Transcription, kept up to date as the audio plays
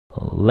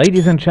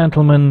Ladies and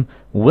gentlemen,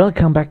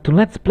 welcome back to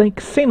Let's Play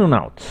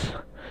Xenonauts.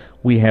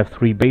 We have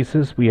 3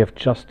 bases. We have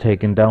just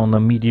taken down a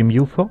medium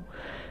UFO,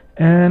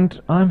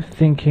 and I'm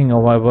thinking,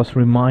 or I was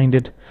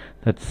reminded,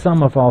 that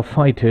some of our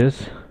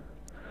fighters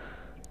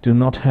do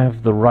not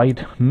have the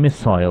right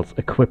missiles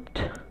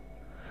equipped.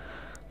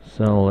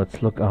 So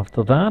let's look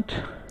after that.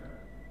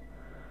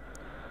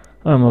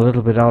 I'm a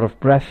little bit out of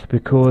breath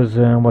because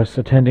I was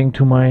attending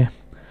to my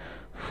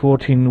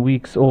 14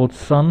 weeks old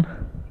son,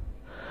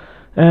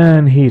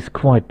 and he's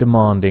quite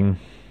demanding.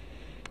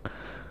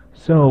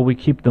 So we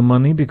keep the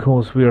money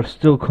because we are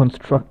still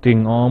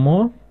constructing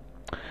armor,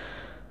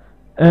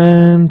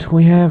 and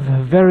we have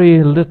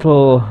very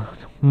little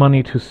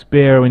money to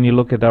spare when you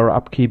look at our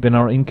upkeep and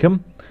our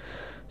income.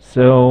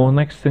 So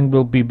next thing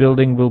we'll be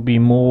building will be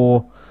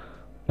more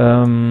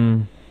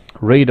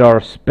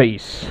radar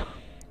space.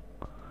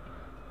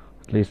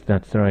 At least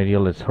that's their idea.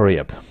 Let's hurry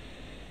up.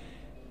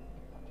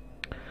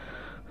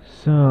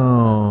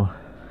 So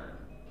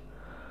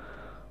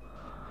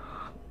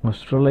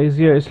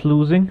Australasia is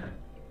losing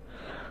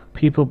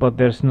people, but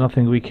there's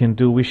nothing we can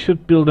do. We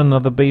should build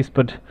another base,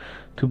 but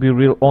to be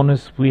real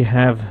honest, we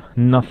have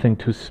nothing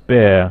to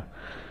spare.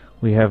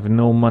 We have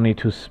no money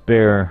to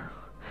spare.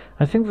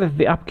 I think that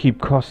the upkeep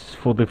costs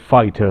for the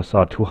fighters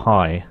are too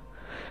high.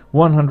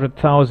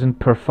 100,000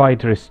 per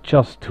fighter is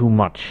just too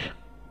much.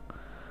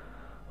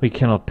 We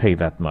cannot pay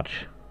that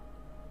much.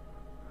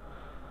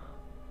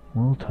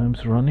 Well,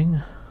 time's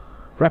running.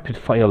 Rapid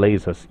fire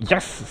lasers.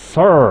 Yes,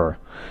 sir!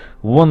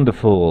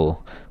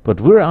 Wonderful.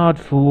 But we're out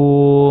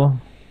for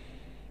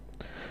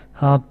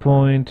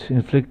hardpoint,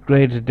 inflict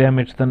greater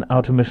damage than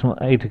automation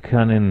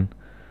cannon.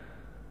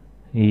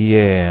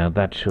 Yeah,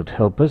 that should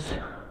help us.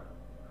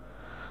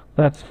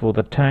 That's for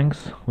the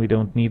tanks. We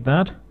don't need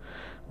that.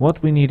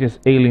 What we need is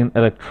alien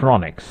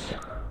electronics.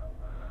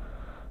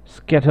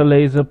 Scatter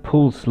laser,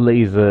 pulse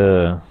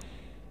laser.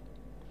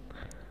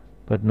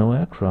 But no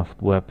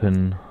aircraft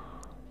weapon.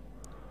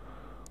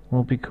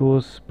 Well,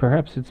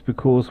 perhaps it's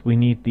because we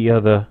need the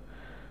other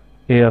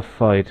air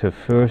fighter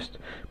first,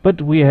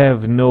 but we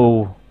have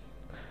no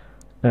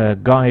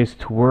guys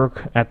to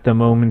work at the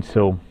moment,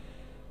 so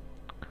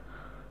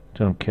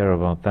don't care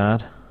about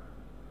that.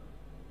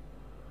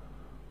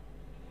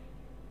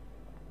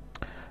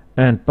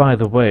 And by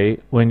the way,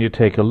 when you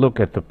take a look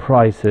at the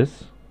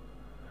prices,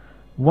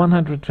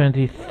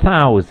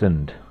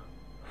 120,000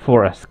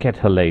 for a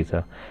scatter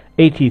laser,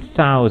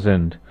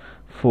 80,000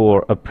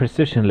 for a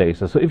precision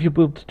laser. So if you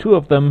build 2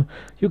 of them,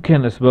 you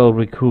can as well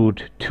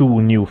recruit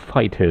 2 new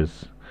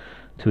fighters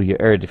to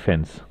your air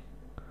defense.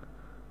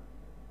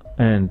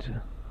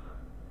 And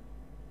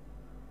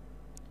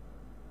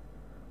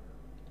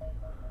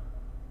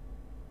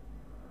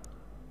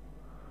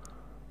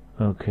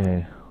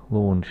okay,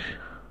 launch.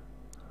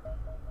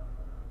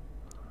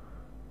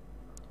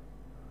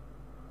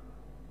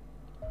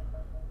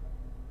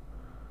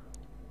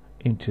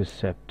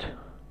 Intercept.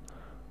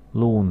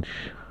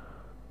 Launch.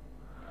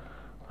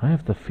 I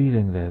have the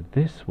feeling that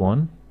this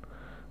one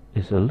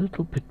is a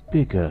little bit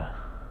bigger.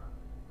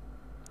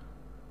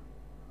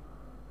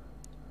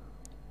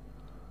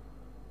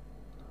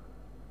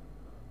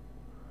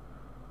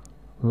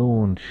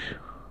 Launch.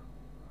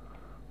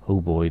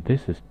 Oh boy,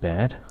 this is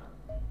bad.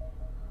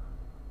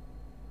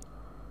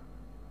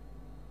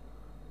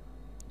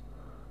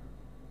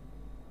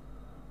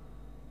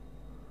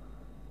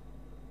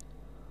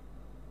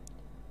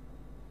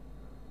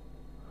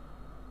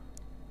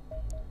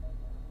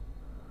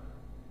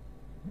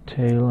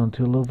 Tail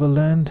until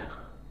overland.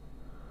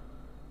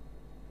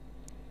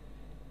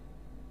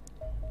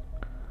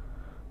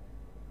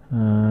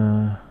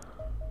 Tail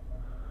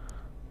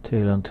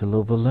until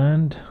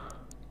overland.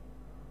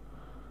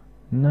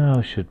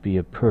 Now should be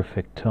a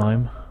perfect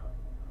time.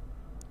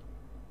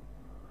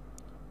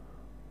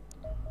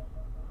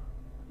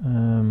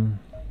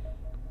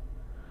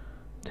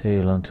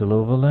 Tail until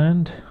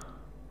overland.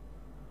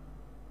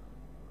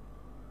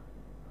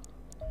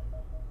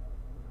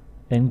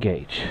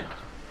 Engage.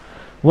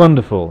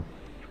 Wonderful.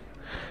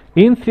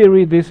 In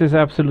theory, this is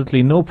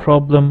absolutely no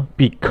problem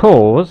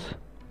because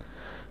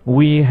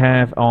we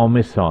have our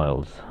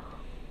missiles.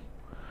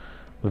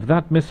 With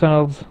that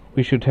missiles,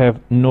 we should have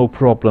no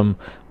problem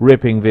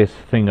ripping this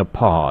thing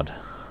apart.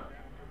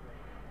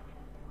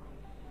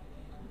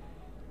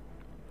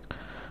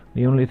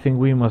 The only thing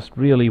we must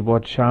really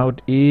watch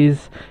out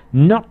is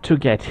not to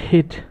get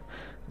hit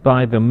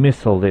by the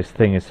missile this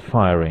thing is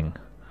firing.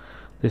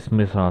 These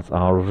missiles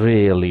are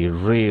really,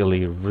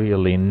 really,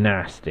 really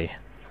nasty.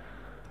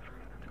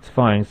 It's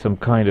firing some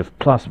kind of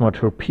plasma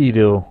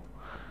torpedo,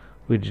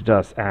 which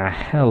does a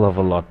hell of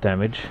a lot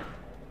damage.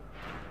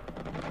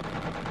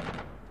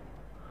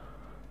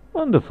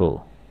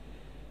 Wonderful.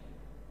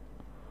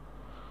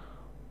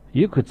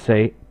 You could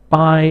say,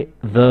 by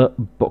the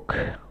book.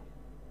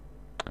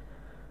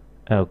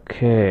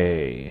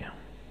 Okay.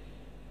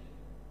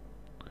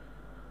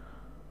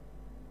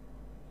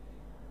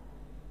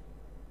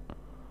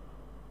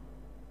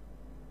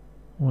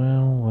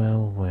 Well.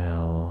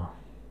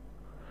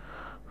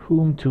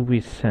 Whom do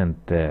we send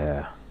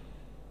there?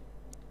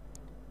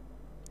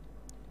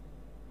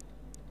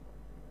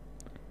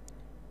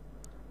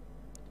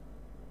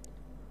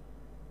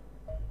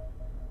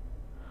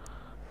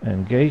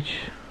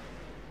 Engage.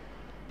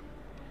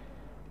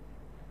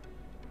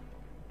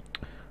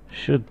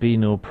 Should be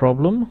no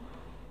problem.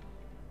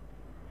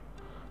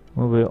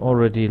 Well, we're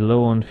already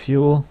low on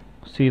fuel.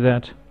 See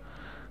that?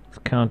 It's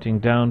counting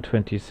down.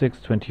 26,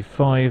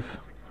 25.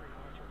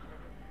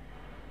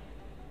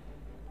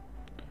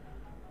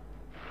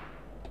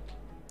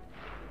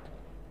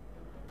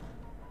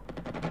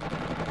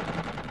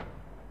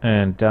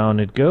 And down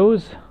it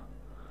goes.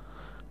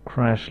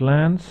 Crash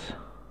lands.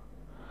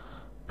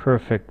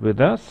 Perfect with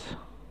us.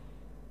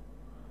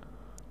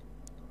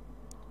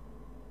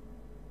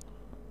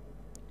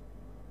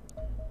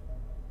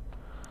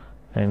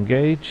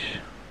 Engage.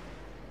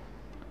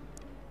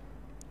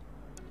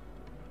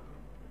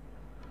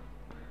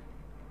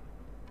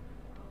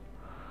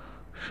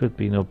 Should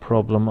be no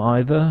problem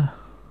either.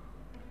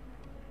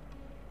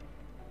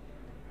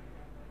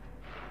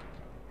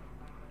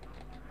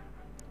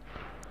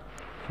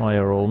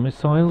 Fire all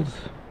missiles.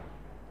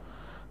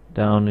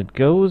 Down it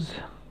goes.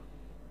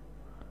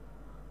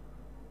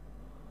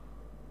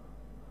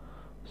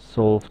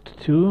 Solved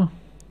 2.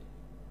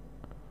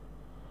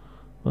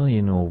 Well,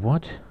 you know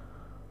what?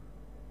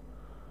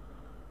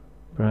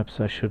 Perhaps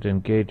I should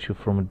engage you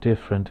from a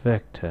different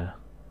vector.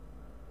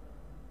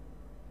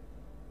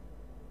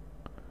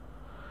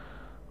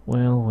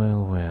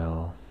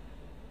 Well.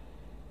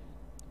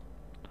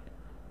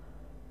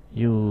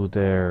 You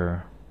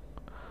there.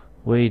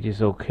 Weight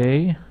is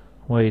okay.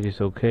 Weight is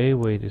okay.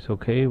 Weight is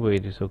okay.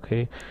 Weight is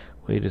okay.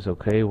 Weight is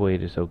okay.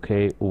 Weight is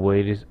okay.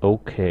 Weight is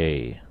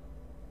okay.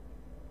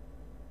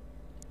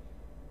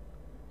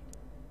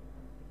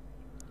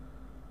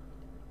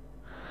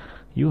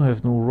 You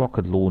have no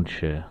rocket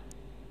launcher.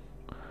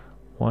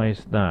 Why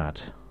is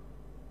that?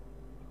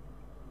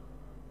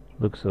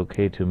 Looks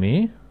okay to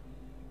me.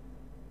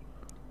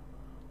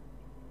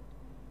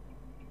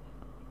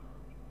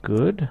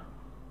 Good.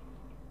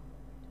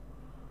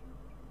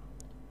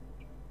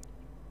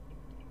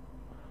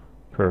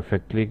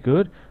 Perfectly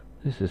good.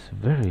 This is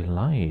very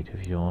light,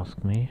 if you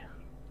ask me.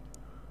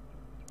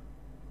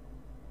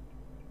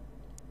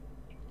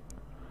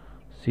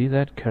 See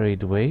that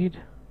carried weight?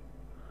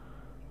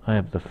 I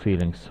have the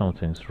feeling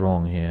something's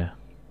wrong here.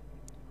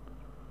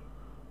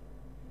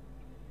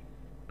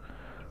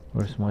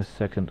 Where's my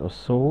second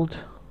assault?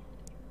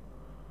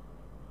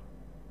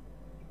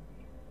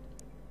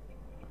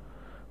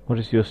 What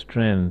is your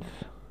strength?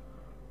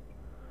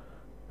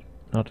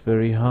 Not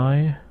very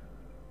high.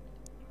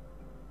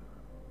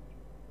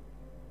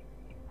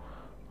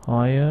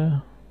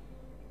 Higher.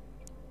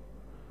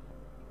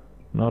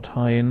 Not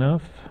high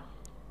enough.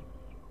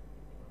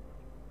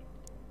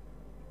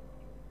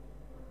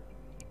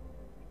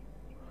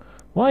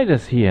 Why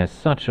does he have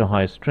such a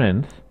high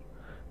strength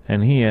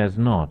and he has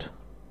not?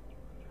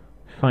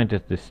 I find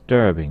it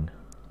disturbing.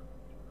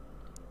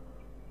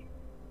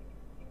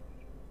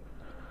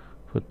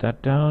 Put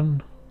that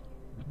down,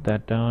 put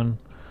that down,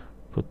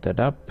 put that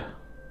up,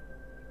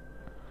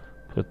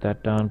 put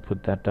that down,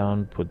 put that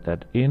down, put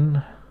that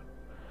in,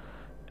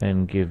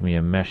 and give me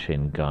a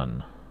machine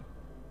gun.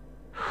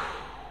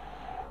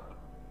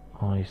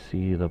 I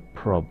see the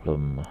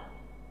problem.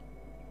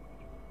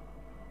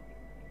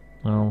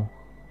 Well,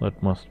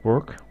 that must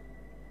work.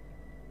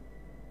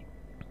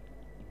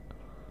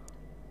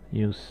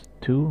 Use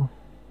 2.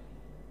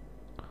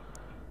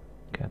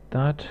 Get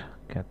that.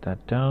 Get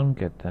that down,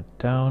 get that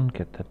down,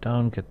 get that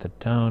down, get that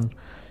down.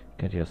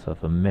 Get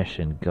yourself a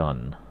machine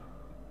gun.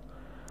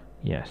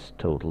 Yes,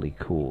 totally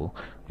cool.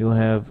 You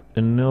have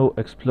no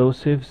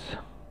explosives.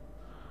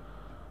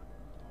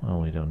 Well,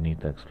 we don't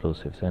need the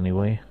explosives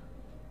anyway.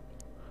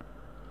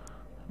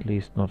 At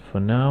least not for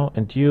now.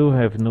 And you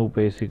have no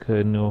basic,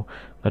 no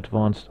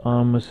advanced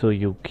armor, so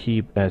you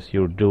keep as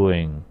you're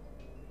doing.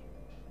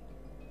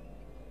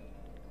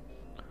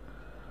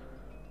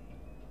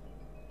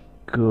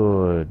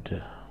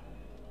 Good.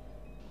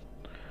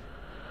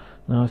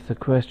 Now is the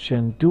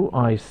question, do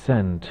I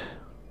send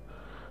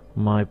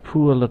my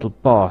poor little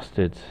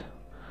bastards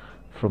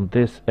from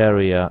this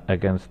area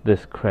against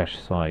this crash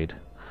site?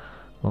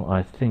 Well,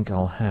 I think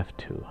I'll have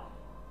to.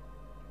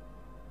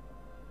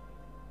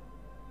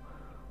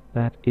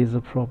 That is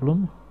a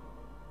problem.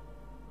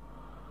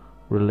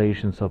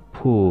 Relations are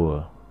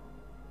poor,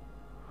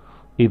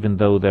 even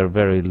though they're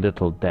very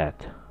little dead.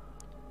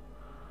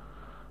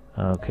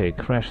 Okay,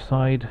 crash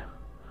site,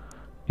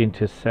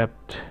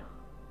 intercept,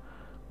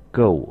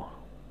 go.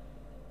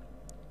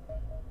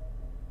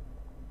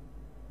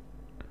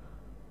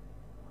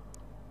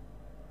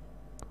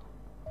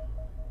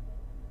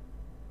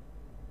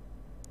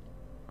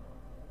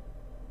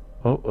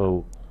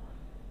 Oh.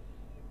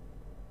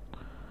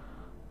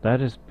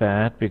 That is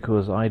bad,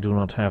 because I do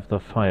not have the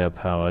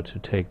firepower to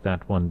take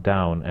that one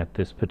down at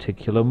this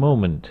particular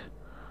moment.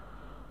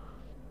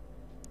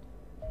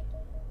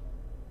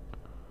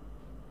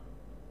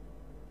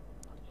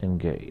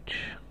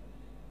 Engage.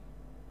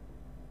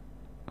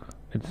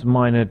 It's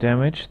minor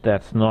damage,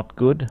 that's not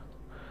good,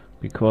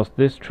 because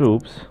these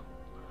troops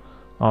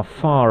are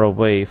far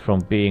away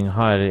from being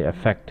highly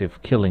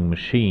effective killing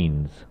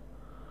machines.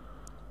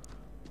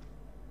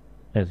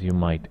 as you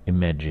might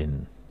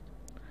imagine.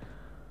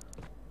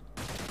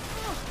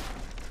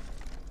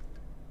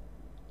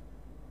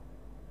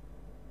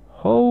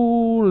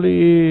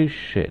 Holy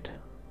shit.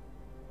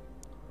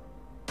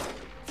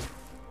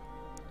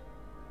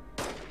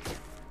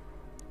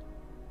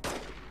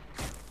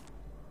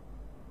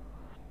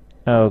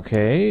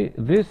 Okay,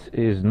 this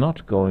is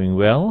not going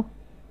well.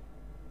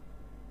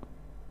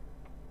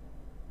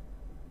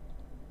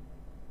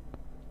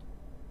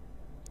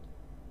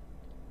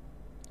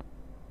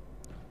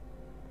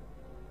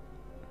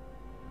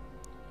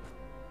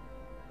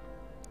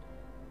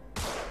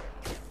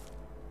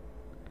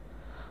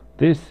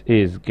 This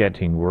is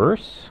getting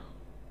worse.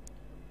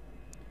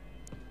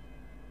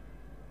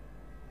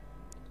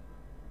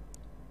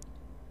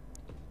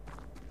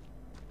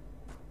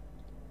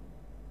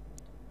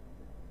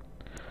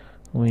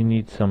 We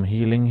need some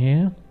healing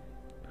here,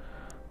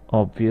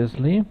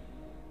 obviously.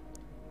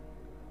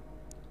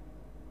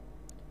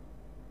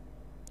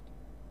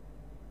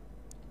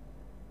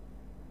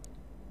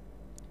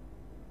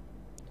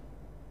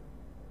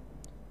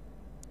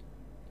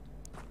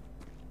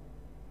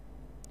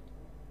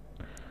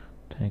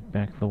 Take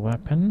back the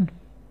weapon.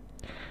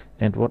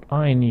 And what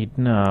I need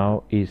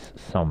now is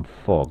some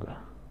fog.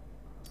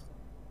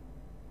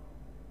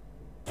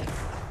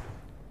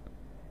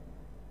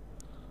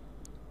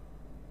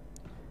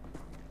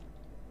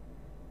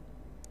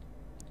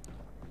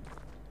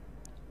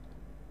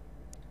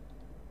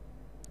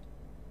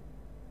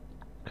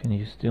 Can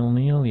you still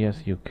kneel?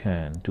 Yes, you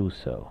can. Do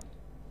so.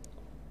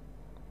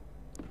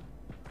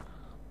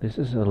 This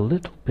is a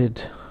little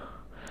bit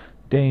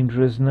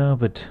dangerous now,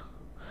 but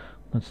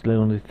that's the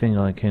only thing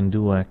I can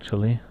do,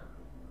 actually.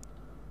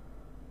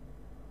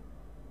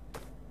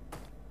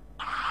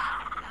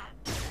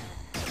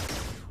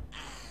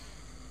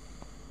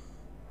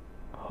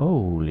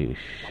 Holy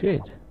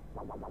shit.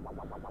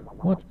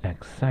 What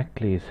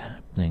exactly is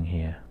happening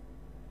here?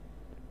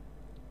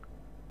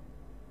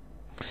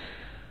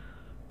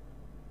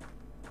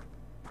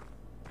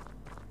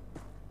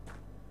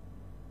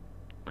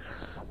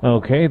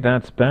 Okay,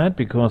 that's bad,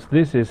 because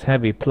this is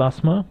heavy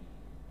plasma.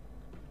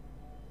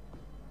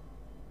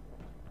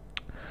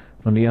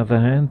 On the other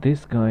hand,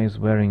 this guy is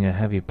wearing a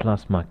heavy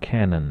plasma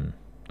cannon.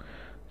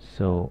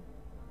 So...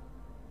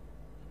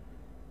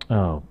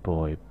 oh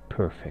boy,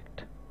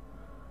 perfect.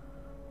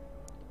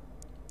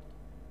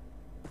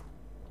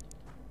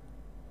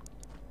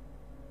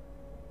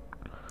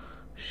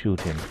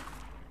 Shoot him.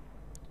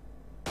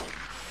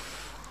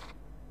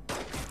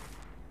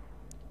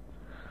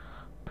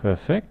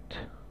 Perfect.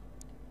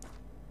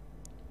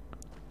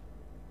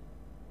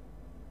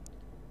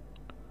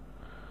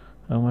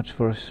 How much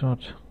for a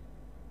shot?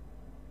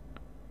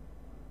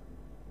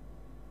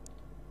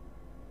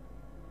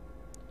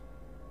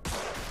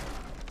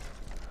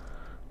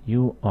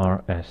 You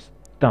are a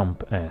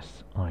stump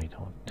ass, I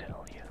don't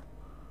tell you.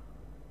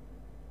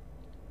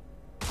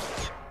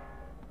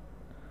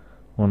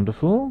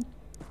 Wonderful.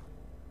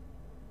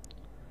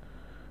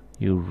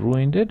 You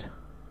ruined it.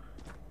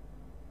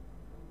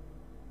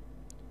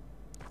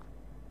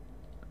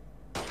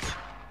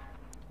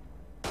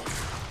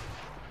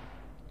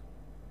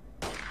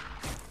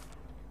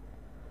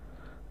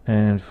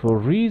 And for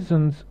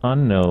reasons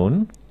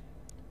unknown,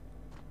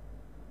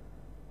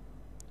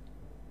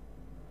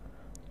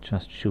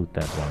 just shoot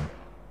that one.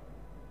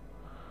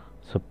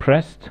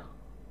 Suppressed.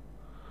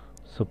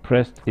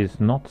 Suppressed is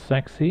not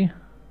sexy.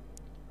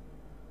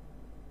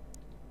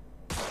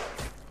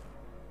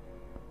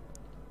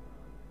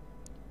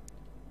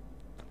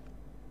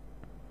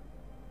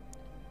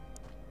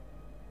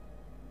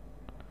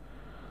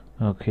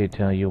 Okay,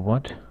 tell you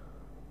what.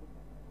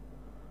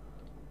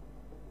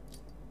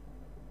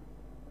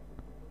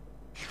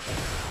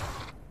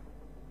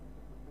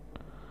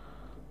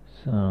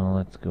 So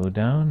let's go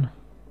down.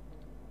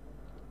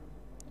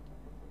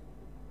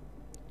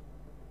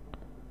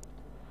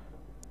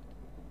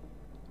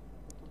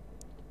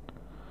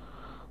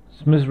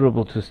 It's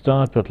miserable to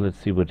start, but let's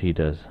see what he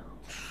does.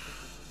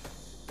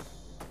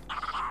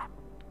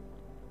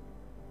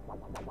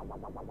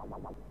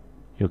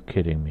 You're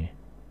kidding me.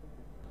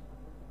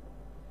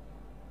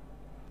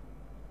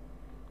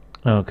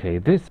 Okay,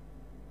 this...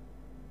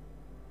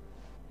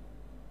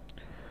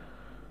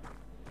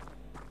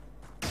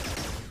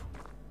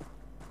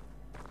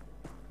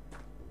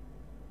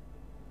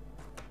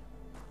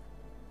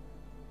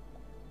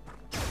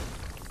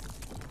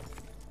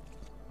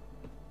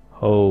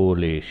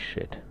 holy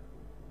shit.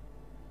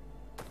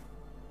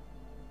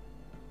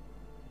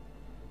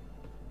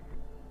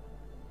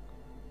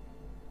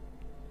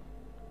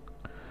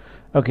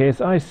 Okay,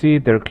 as I see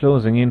it, they're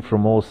closing in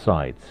from all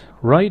sides,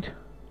 right?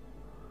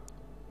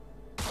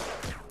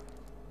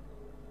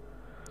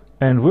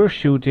 And we're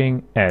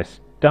shooting as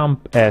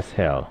dumb as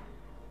hell.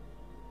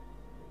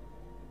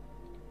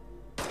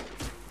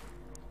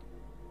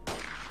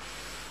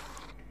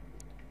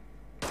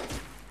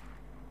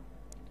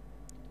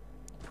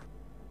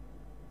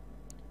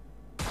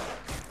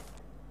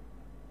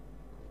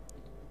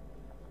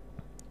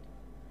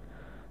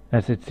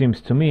 As it seems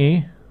to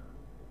me,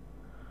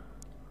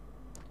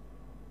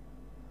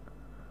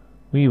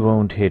 We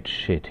won't hit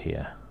shit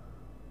here.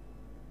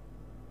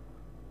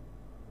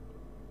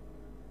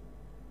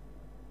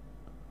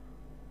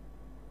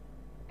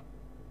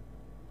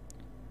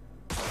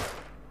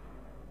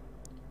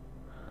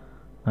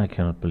 I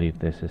cannot believe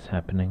this is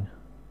happening.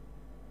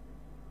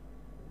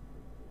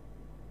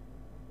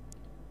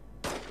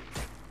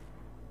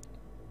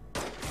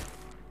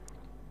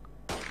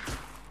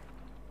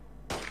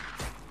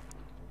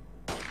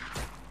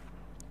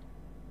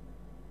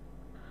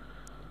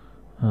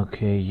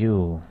 Okay,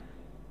 you.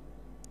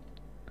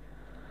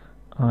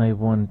 I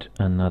want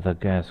another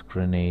gas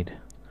grenade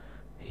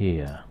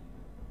here.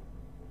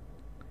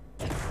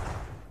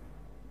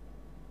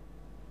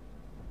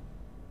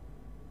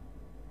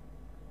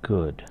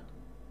 Good.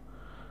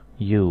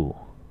 You.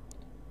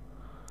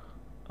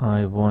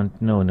 I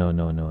want... No.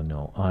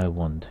 I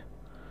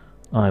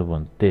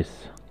want this.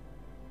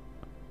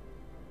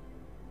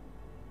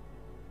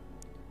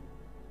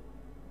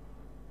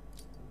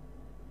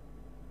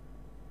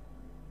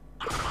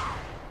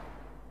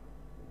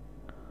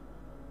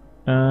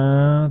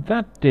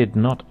 That did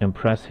not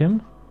impress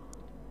him.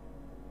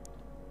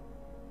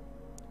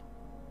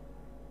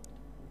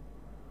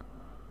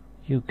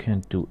 You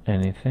can't do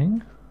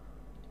anything.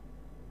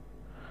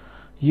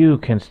 You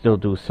can still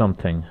do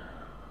something.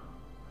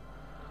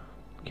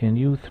 Can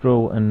you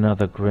throw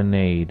another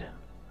grenade?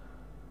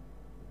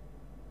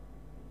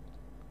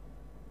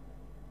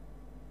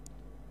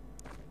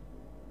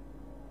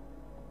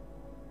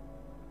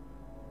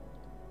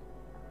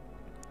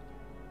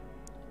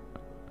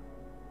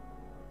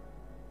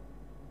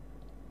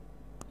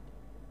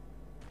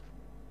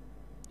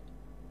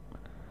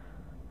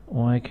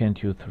 Why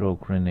can't you throw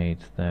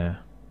grenades there?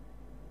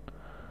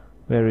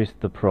 Where is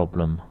the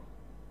problem?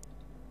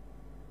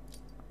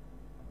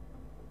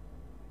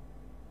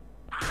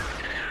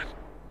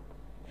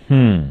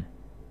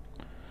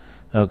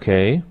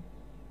 Okay.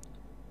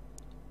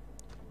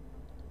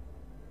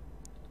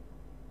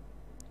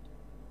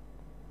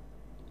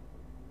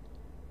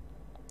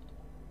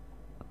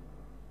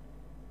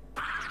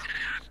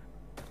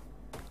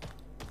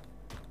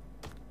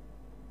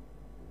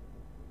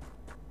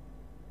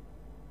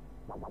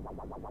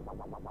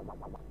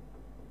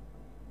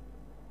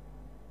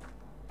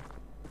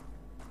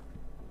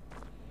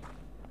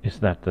 Is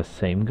that the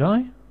same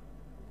guy?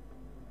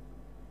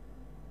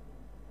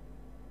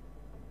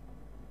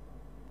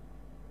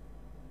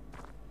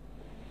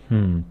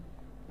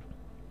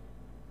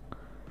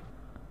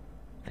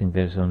 I think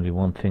there's only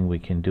one thing we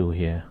can do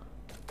here.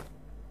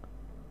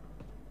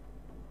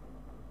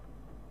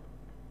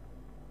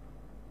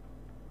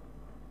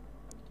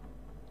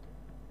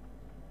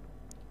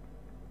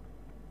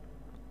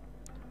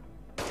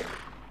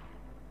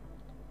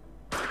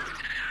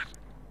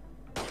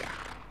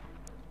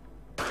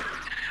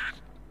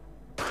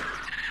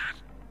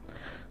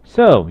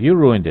 So, you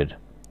ruined it.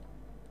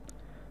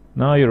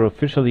 Now you're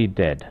officially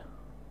dead.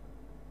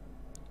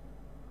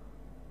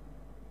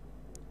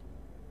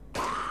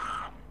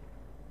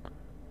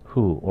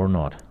 Who or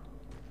not?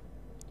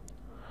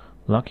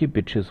 Lucky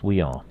bitches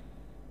we are.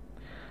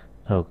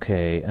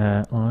 Okay,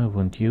 I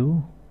want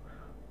you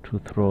to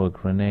throw a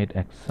grenade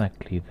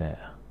exactly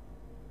there.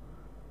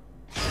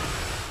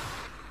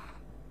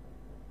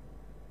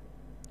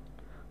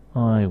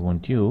 I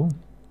want you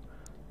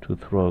to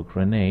throw a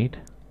grenade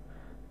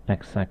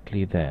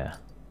exactly there.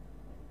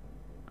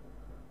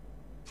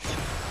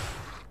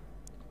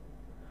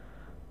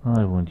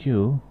 I want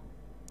you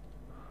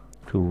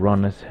to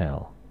run as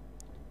hell.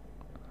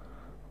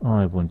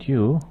 I want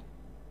you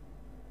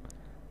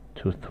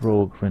to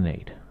throw a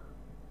grenade.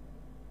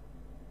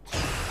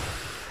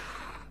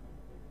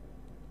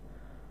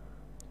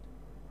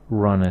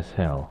 Run as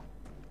hell.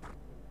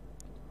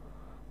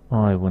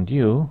 I want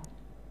you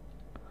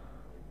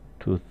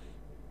to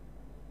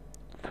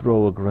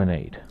throw a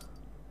grenade.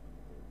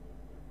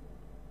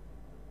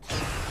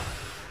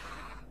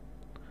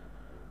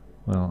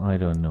 Well, I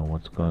don't know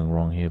what's going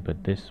wrong here,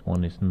 but this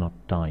one is not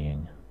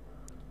dying.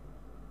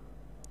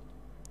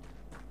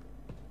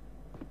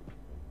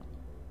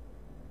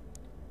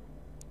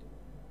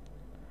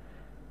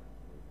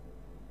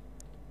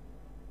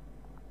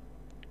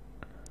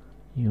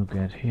 You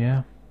get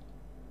here.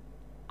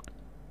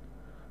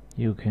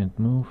 You can't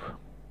move.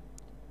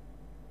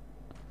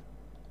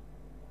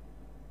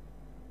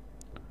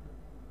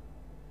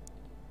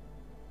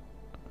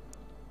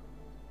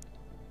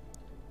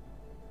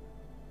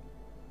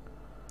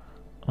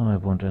 I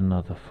want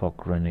another fog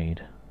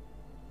grenade.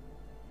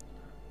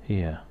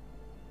 Here.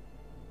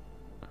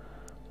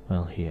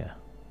 Well, here.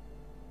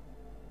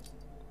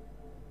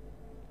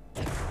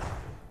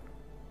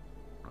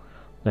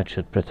 That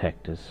should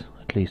protect us,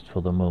 at least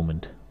for the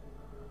moment.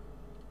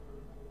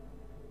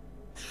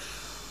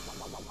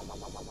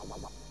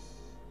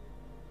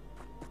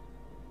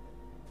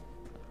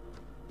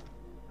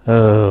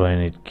 Oh,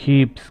 and it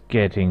keeps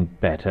getting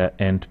better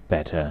and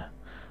better.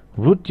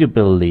 Would you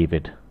believe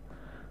it?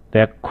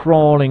 They're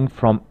crawling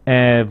from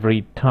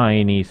every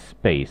tiny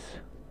space.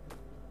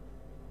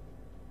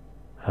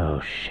 Oh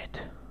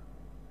shit.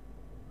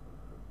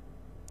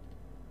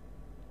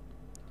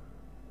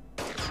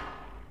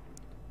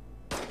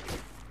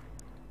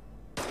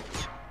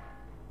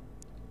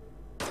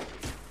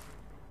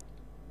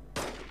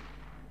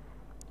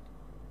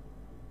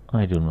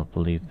 I do not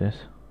believe this.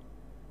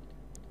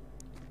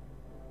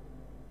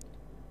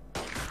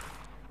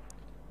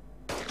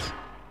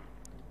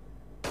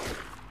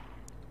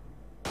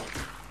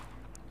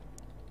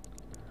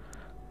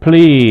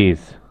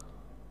 Please!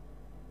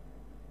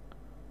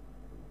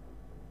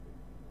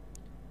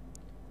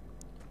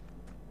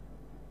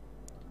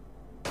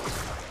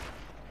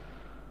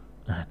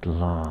 At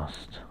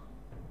last.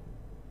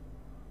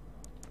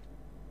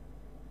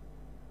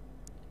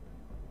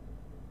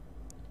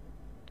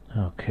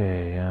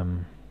 Okay,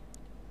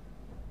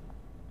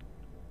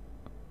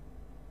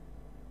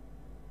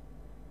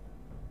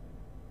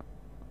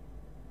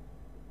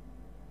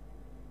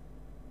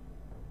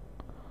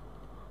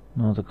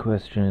 now the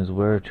question is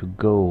where to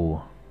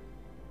go.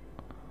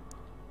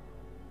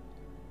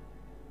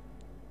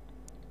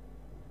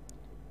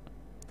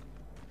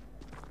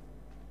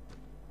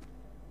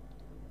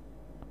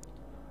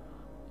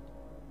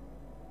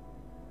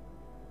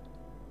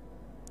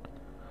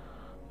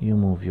 You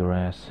move your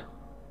ass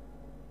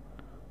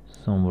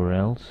somewhere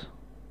else.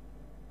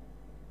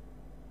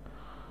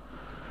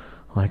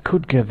 I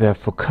could get there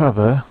for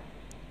cover,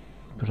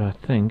 but I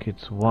think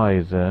it's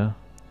wiser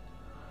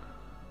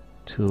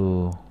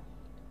to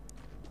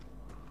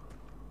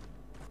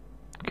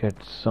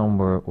get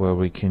somewhere where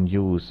we can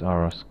use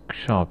our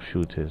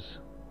sharpshooters.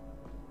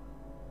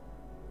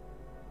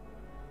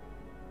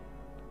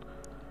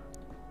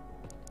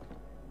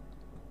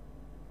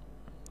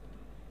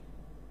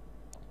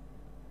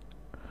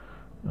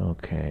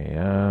 Okay,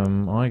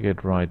 I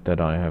get right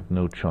that I have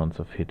no chance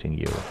of hitting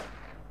you.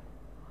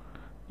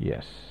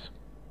 Yes.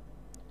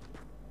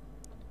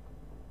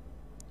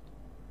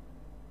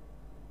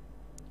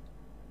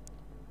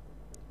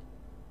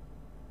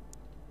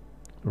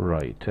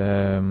 Right,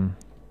 no,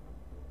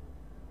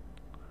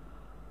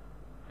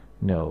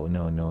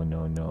 no, no,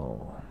 no,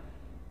 no.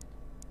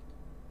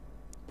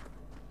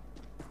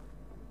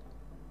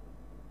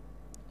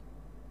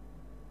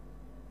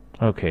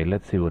 Okay,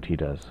 let's see what he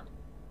does.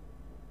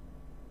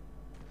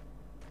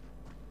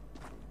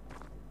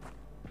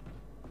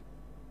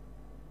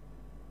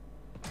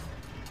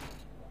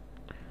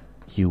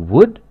 You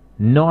would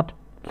not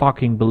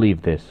fucking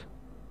believe this.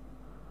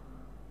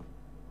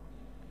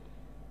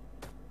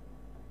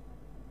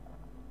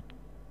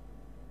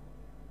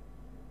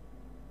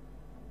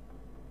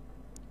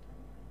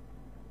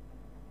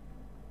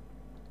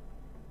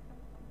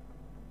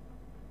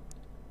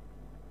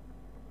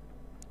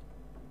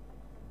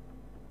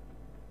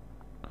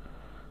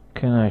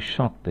 Can I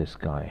shock this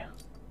guy?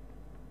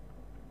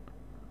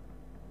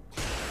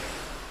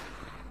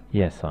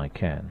 Yes, I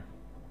can.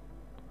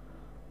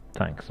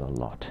 Thanks a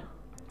lot.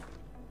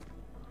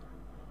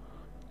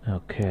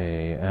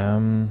 Okay,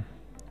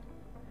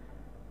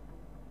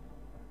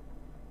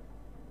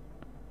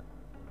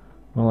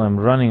 well, I'm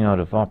running out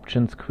of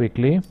options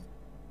quickly.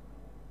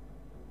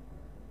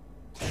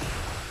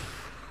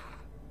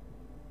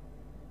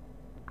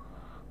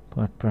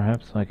 But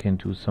perhaps I can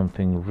do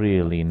something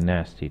really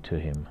nasty to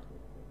him.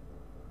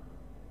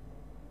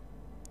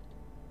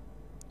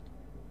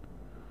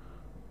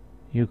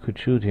 You could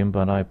shoot him,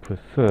 but I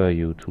prefer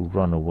you to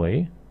run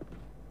away.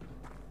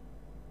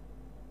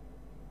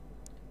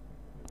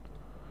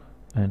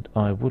 And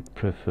I would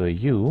prefer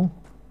you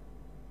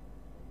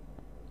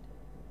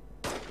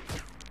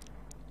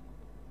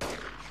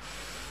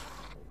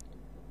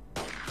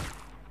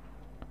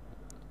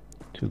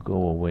to go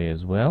away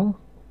as well.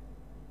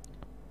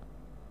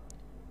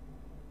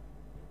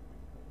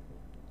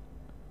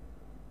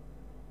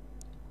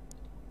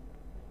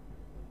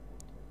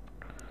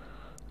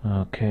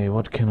 Okay,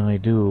 what can I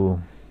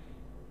do?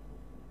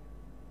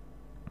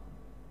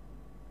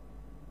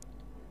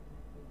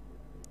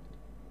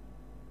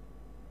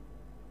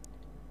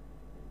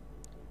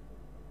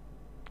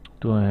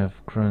 Do I have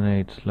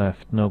grenades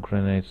left? No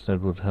grenades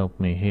that would help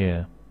me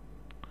here.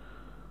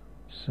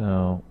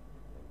 So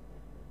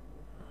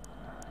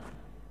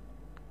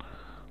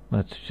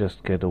let's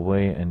just get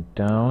away and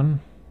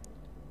down.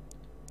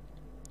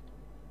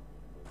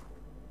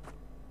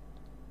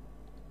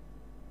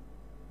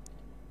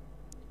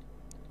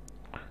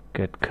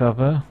 Get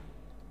cover.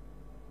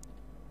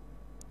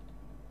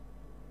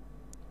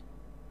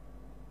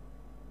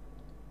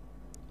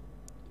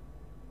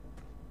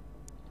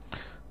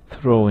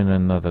 Throw in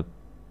another.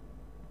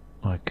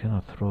 I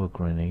cannot throw a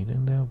grenade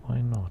in there.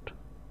 Why not?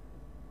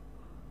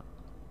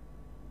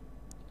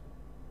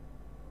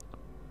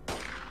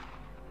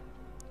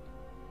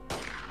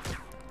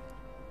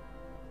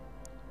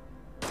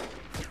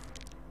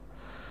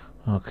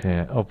 Okay,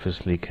 I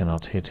obviously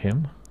cannot hit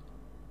him.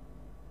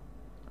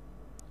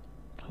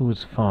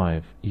 Who's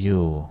 5?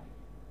 You.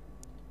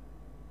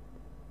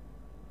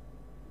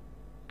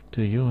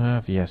 Do you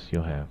have? Yes,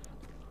 you have.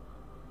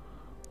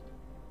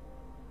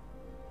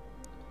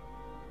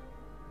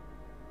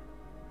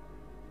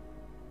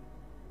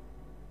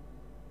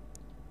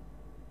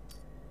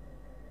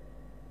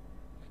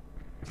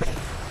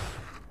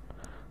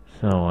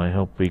 So I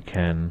hope we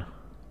can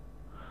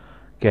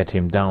get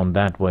him down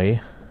that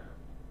way.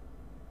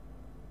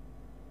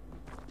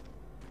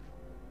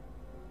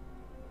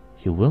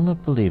 You will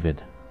not believe it.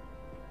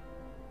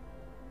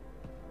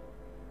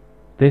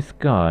 This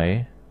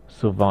guy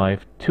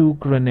survived 2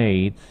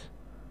 grenades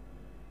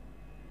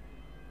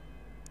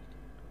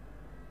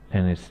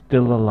and is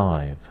still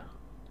alive.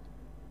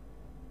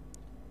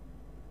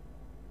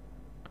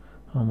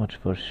 How much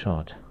for a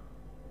shot?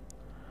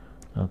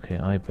 Okay,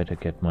 I better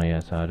get my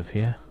ass out of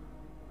here,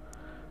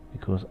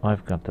 because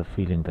I've got the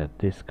feeling that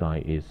this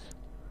guy is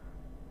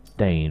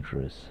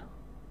dangerous.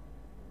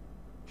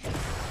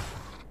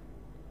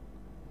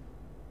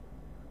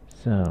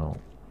 So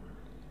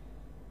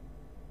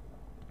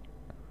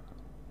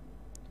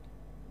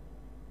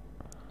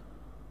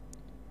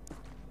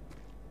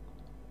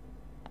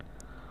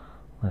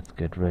let's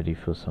get ready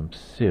for some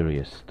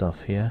serious stuff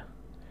here.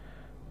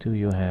 Do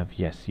you have?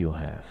 Yes, you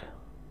have.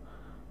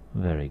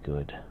 Very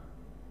good.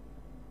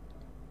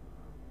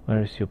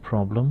 Where is your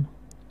problem?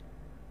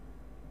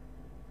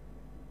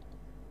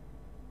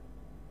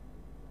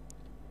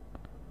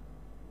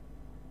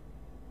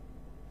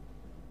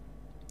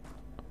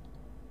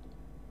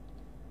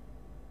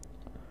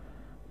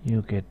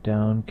 You get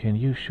down. Can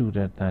you shoot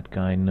at that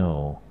guy?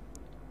 No.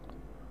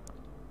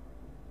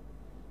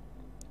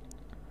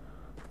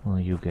 Well,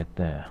 you get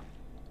there.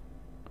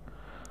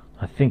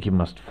 I think he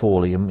must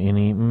fall. I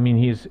mean,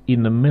 he's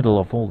in the middle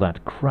of all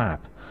that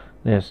crap.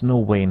 There's no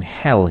way in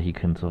hell he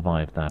can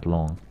survive that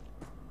long.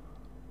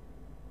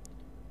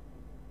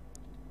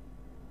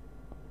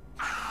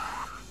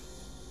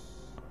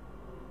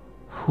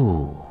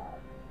 Whew.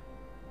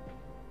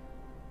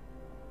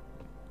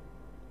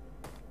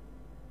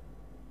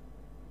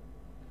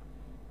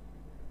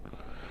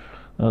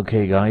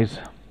 Okay, guys.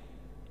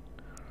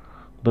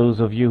 Those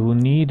of you who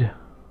need,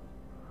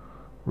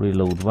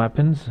 reload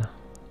weapons.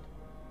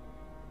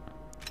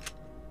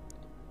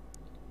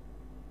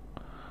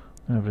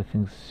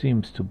 Everything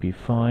seems to be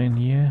fine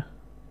here.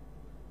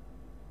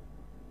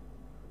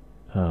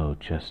 Oh,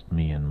 just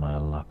me and my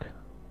luck.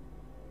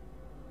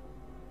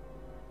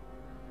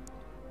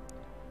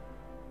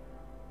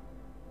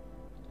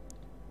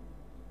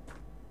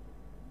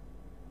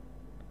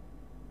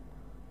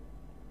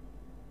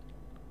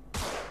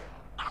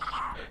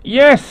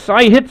 Yes,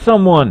 I hit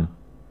someone!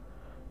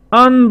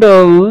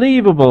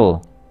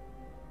 Unbelievable!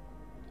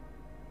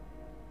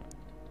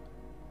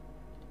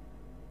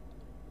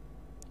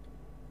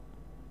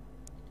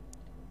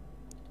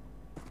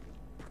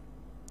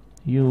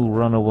 You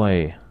run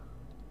away.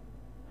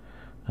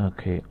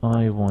 Okay,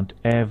 I want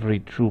every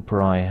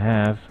trooper I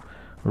have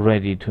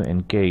ready to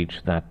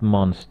engage that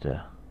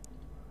monster.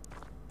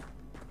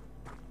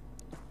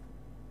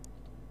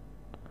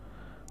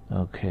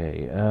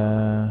 Okay,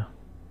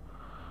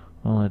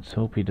 well, let's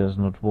hope he does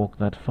not walk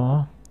that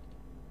far.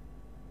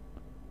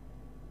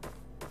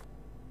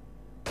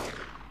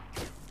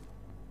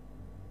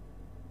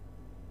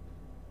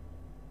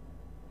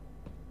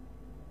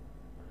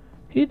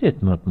 He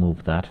did not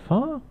move that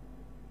far.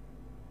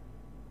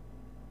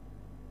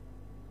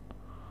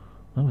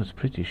 I was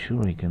pretty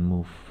sure he can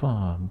move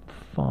far,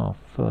 far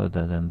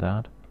further than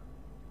that.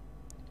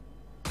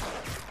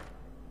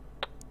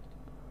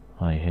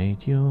 I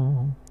hate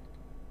you.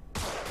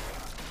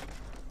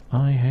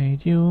 I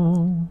hate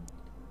you.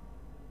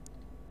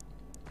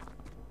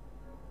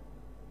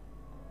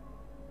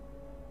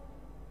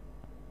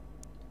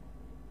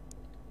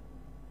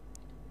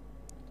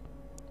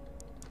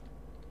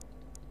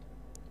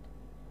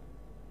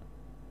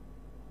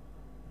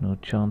 No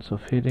chance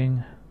of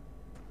hitting.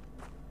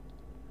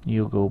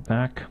 You go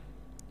back.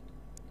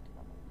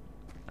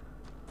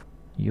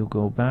 You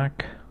go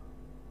back.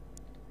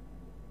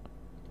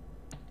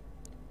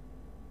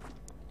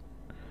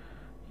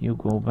 You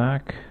go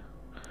back.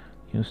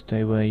 You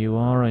stay where you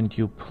are, and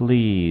you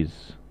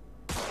please.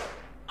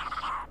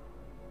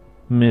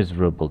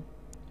 Miserable.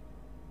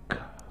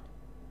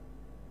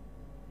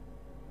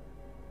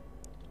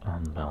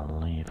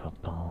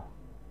 Unbelievable.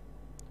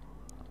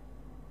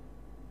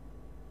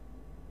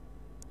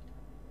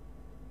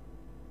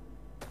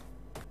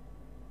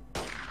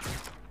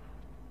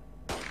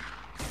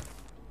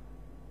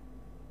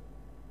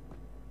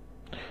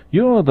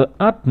 You're the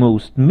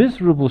utmost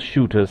miserable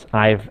shooters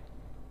I've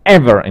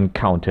ever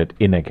encountered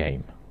in a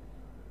game.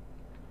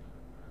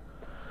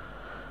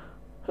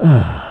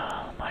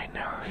 My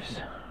nerves.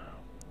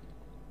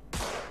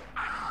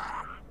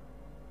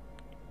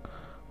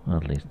 Well,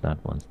 at least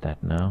that one's dead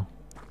now.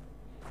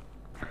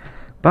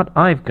 But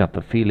I've got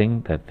the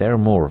feeling that there are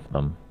more of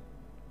them.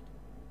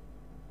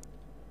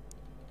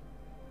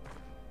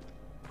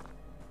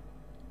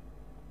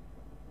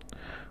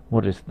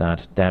 What is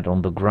that? Dead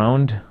on the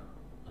ground?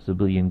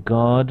 Civilian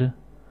guard.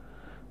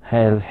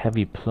 Hell,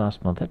 heavy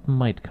plasma. That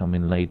might come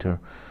in later.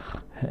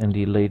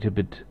 Handy later,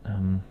 but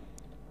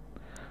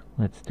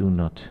let's do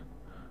not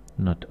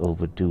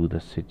overdo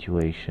the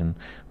situation.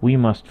 We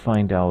must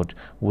find out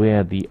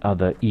where the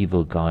other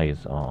evil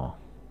guys are.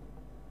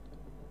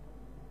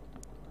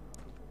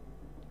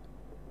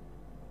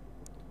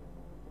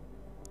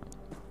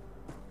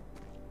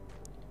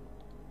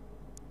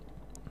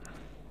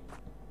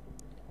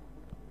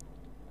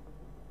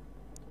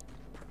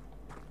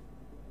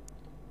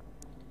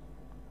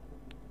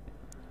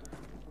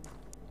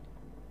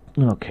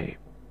 Okay,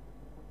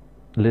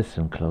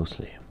 listen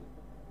closely.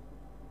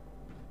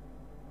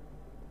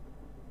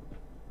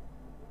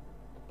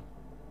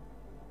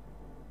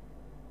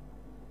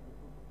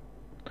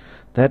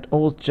 That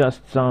all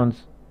just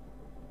sounds...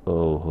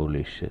 Oh,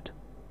 holy shit.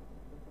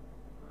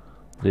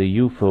 The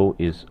UFO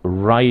is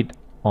right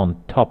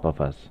on top of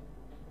us.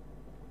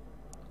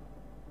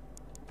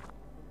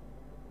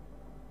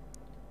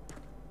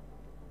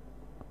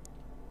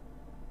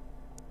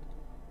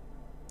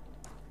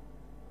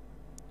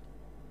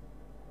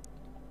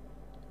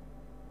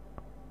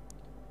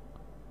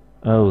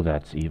 Oh,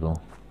 that's evil.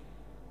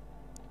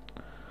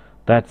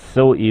 That's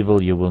so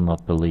evil you will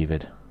not believe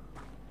it.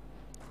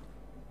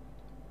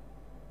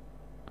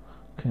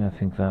 Okay, I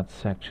think that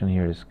section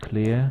here is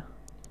clear.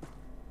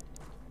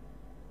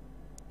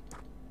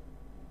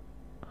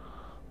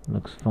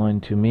 Looks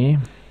fine to me.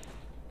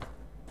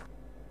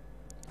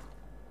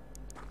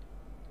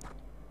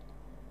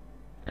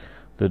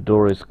 The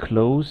door is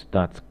closed,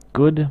 that's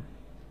good.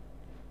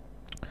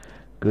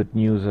 Good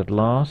news at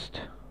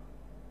last.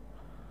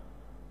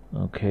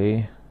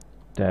 Okay,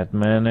 dead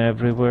man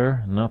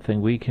everywhere,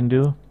 nothing we can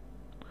do.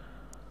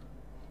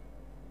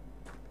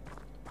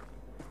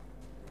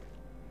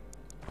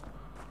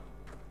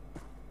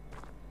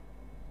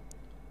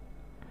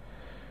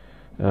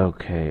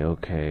 Okay,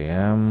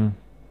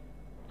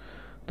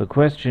 the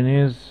question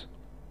is,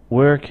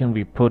 where can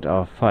we put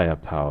our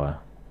firepower?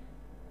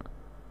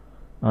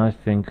 I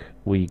think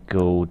we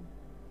go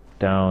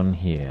down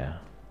here.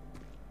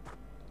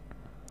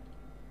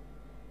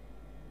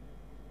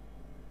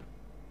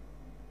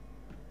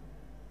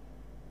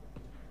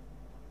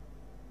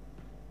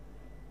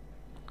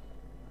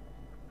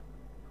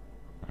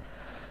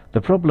 The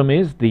problem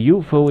is, the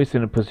UFO is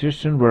in a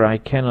position where I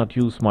cannot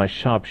use my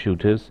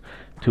sharpshooters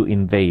to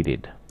invade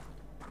it.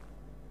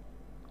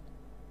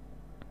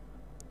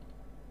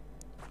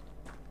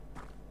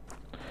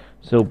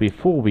 So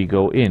before we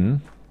go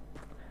in,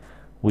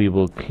 we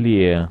will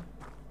clear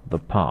the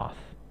path.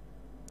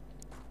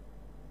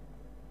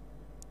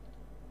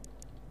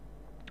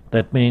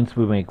 That means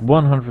we make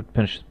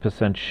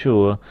 100%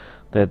 sure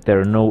that there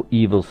are no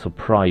evil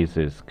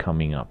surprises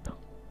coming up.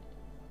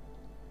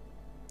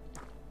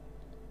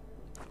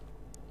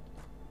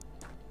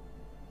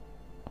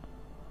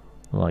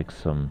 Like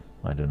some,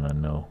 I do not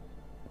know,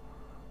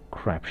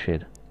 crap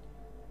shit.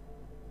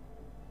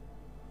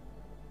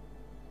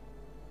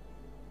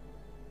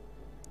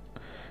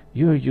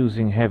 You're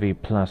using heavy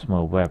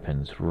plasma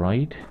weapons,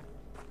 right?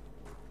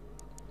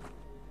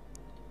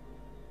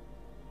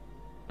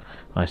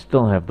 I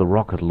still have the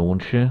rocket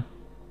launcher.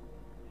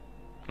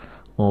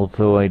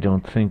 Although I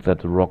don't think that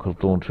the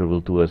rocket launcher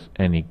will do us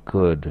any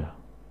good.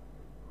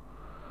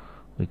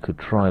 We could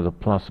try the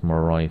plasma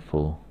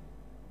rifle.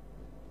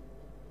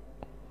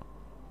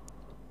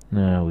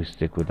 No, we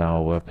stick with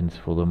our weapons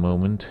for the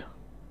moment.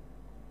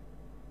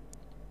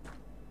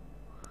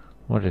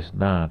 What is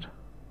that?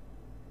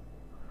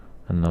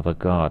 Another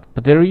guard.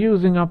 But they're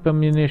using up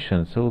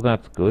ammunition, so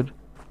that's good.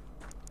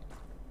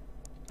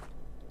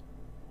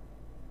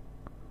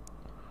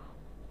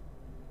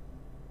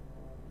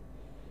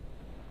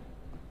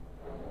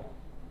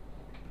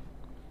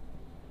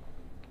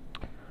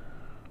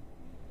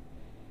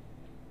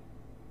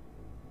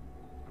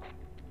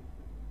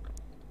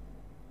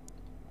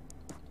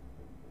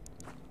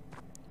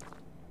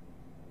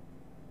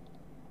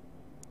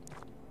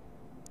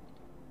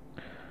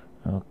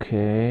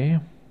 Okay.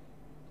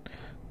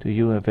 Do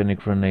you have any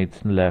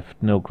grenades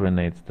left? No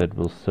grenades that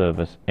will serve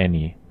us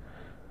anyhow.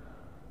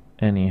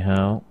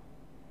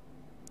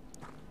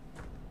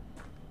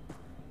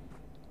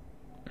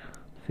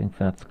 I think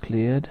that's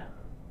cleared.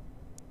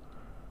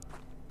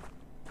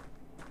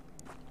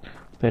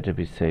 Better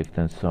be safe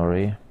than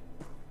sorry.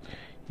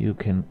 You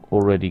can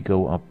already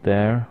go up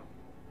there.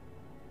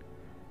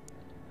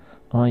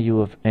 Are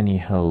you of any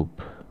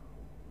help?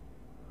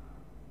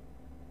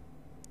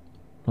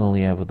 Well,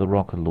 yeah, with the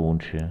rocket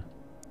launcher.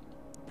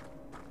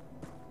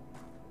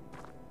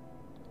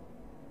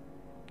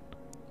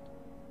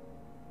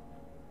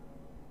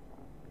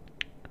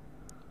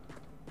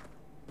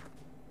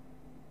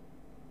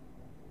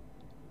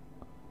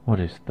 What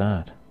is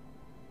that?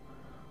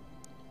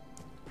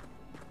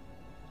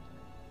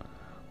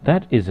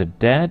 That is a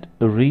dead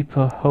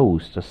Reaper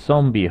host, a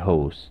zombie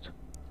host.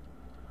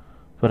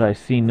 But I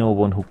see no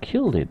one who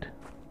killed it.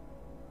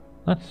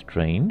 That's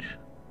strange.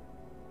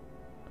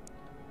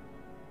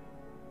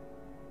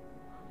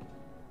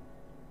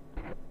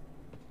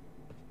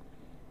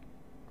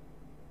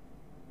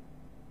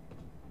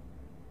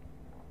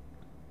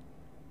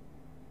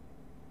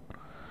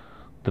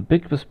 The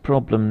biggest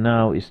problem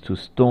now is to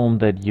storm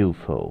that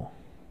UFO.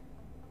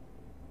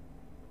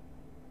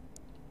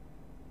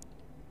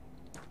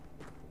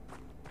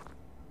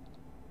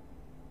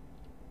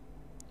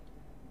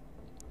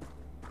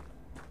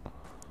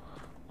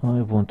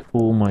 I want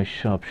all my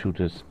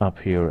sharpshooters up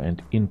here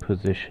and in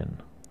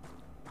position.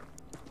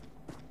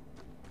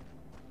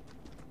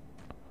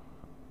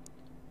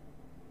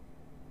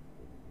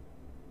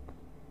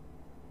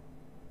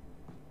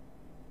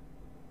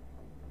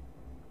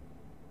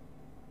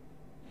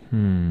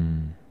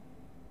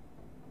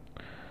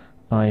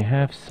 I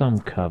have some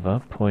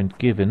cover, point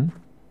given.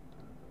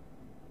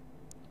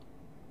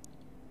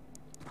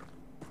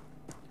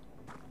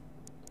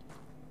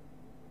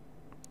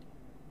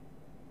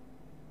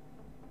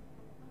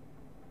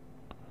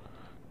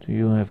 Do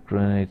you have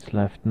grenades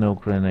left? No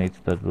grenades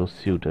that will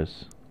suit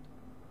us.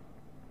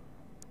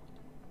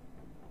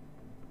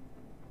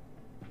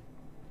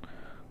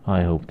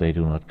 I hope they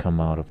do not come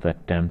out of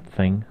that damn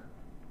thing.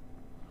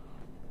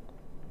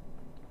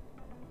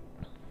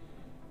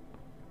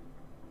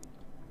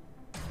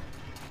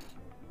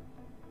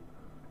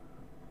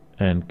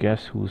 And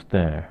guess who's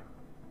there?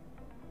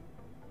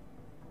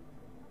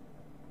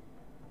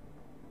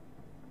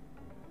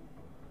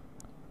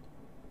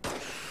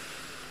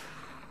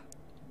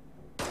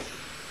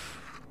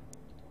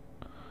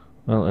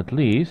 Well, at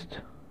least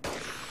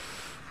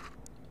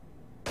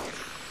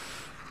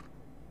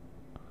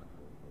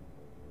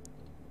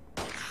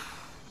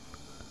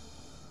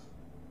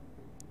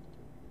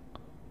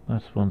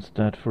that's one's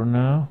dead for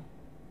now.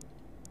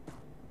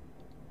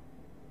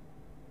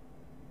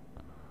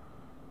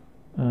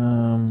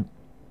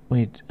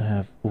 We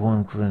have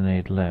one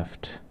grenade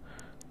left,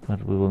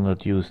 but we will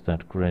not use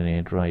that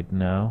grenade right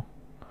now.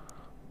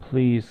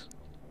 Please.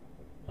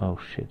 Oh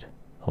shit.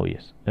 Oh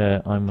yes.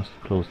 I must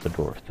close the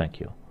door.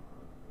 Thank you.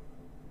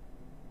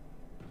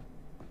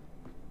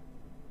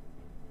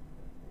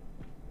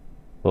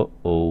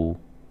 Uh-oh.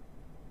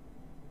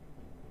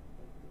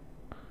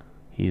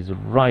 He's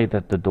right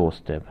at the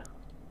doorstep.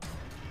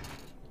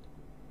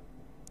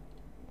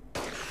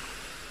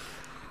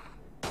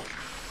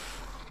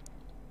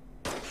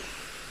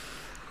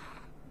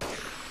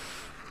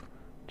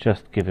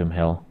 Just give him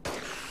hell.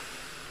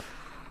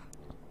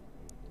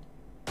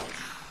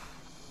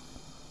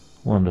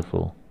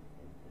 Wonderful.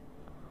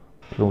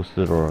 Close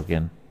the door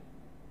again.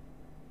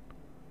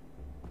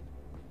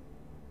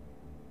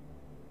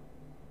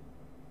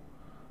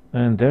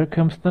 And there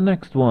comes the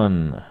next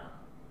one.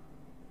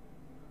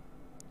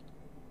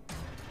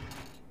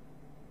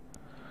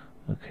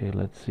 Okay,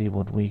 let's see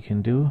what we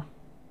can do.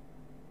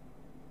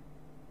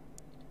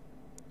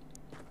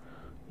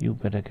 You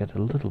better get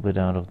a little bit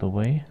out of the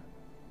way.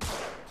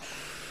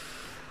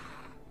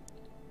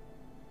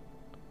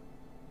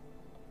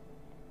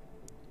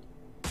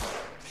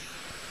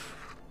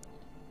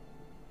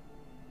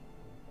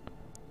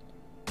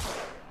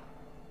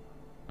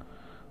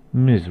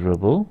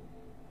 Miserable.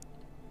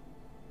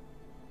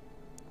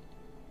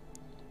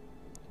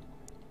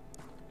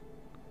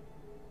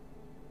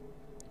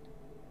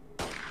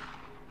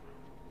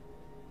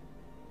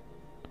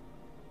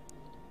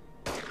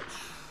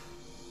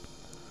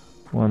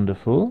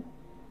 Wonderful.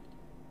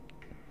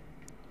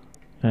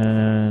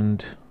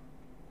 And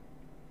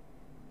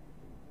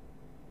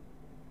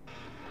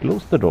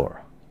close the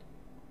door.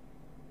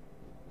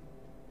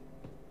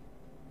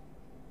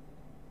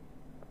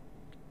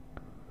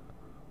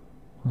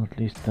 Well, at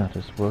least that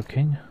is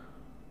working.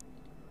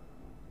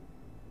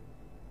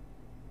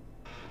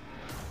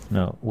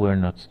 No, we're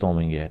not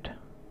storming yet.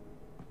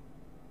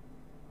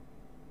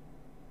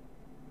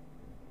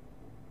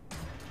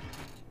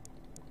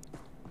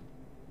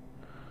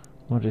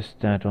 What is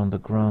that on the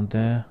ground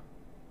there?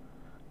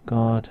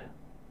 God.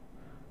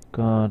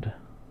 God.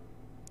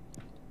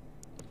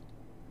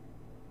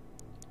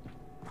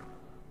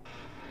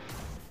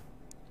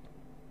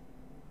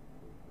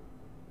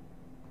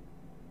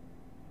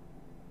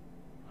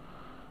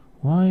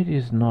 Why it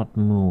is not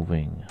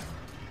moving?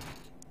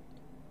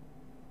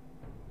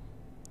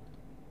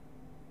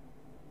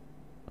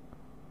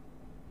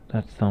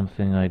 That's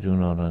something I do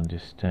not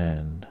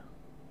understand.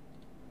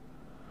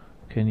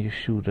 Can you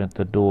shoot at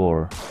the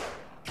door?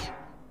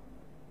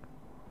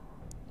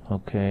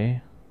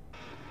 Okay.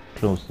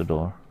 Close the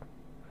door.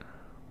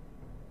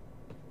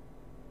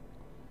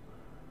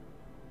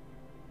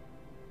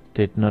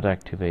 Did not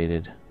activate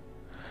it.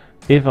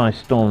 If I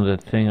storm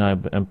that thing,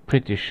 I'm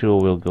pretty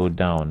sure we'll go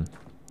down.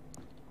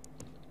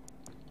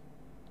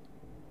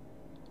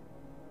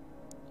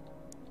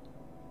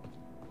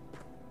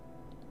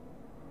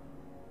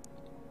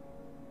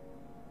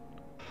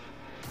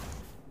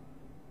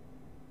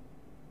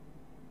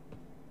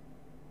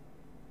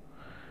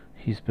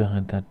 He's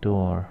behind that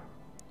door.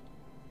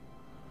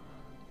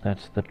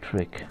 That's the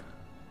trick.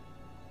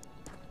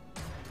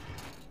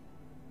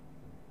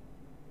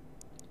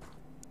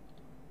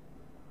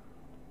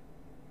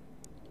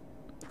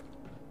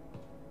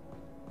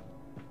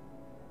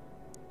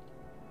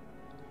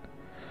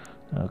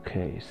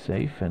 Okay,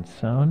 safe and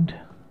sound.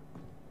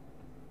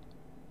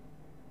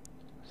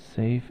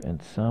 Safe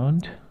and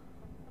sound.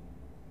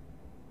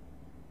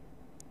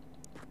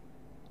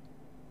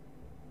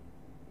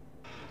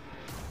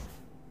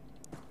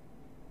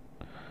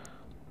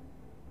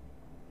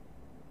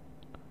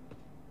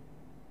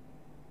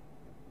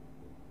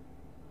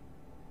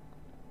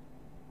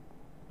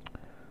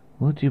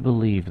 Would you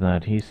believe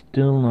that he's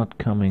still not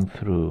coming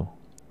through?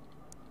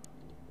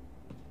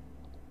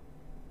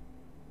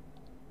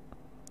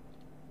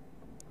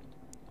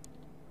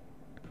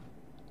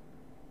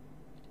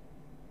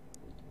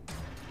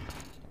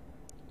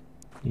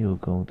 You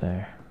go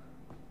there.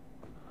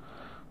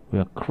 We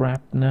are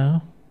trapped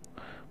now,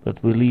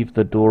 but we leave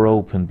the door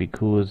open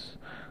because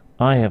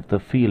I have the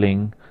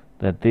feeling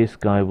that this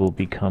guy will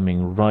be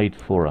coming right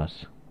for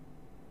us.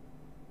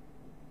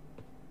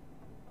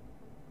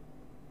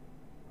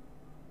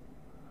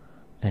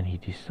 And he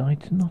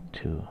decides not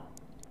to.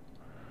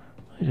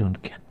 I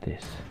don't get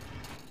this.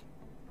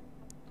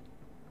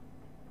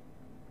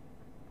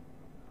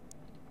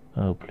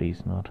 Oh,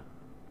 please not.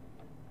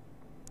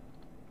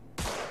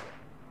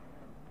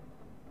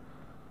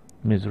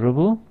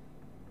 Miserable.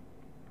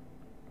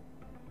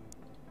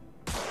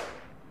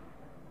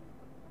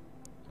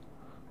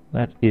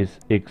 That is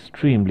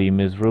extremely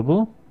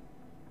miserable.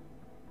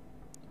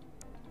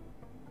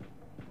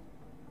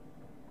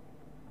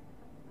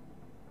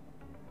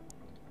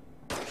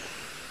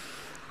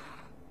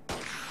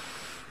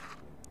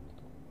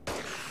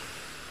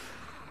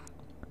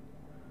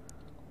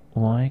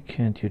 Why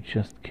can't you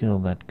just kill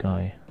that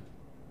guy?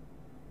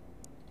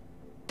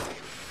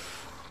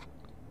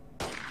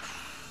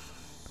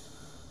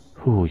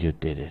 Ooh, you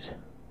did it.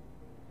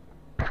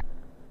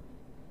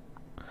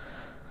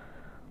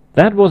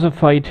 That was a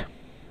fight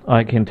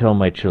I can tell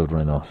my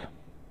children of.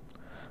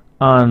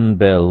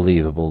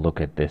 Unbelievable, look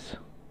at this.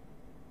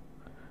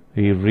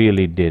 He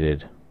really did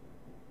it.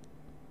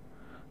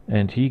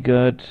 And he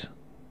got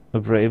a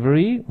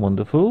bravery,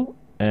 wonderful,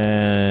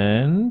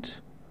 and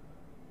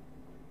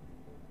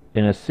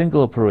in a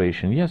single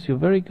operation. Yes, you're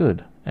very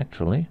good,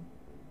 actually.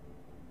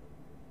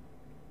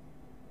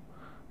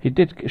 She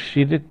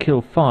did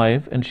kill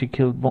 5, and she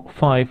killed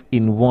 5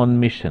 in one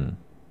mission.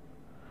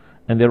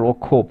 And they're all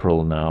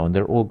corporal now, and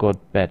they're all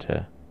got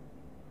better.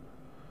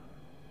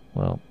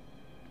 Well,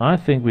 I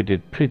think we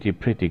did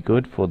pretty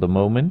good for the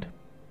moment.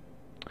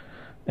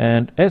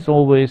 And as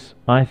always,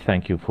 I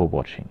thank you for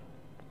watching.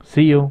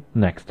 See you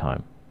next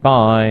time.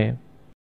 Bye.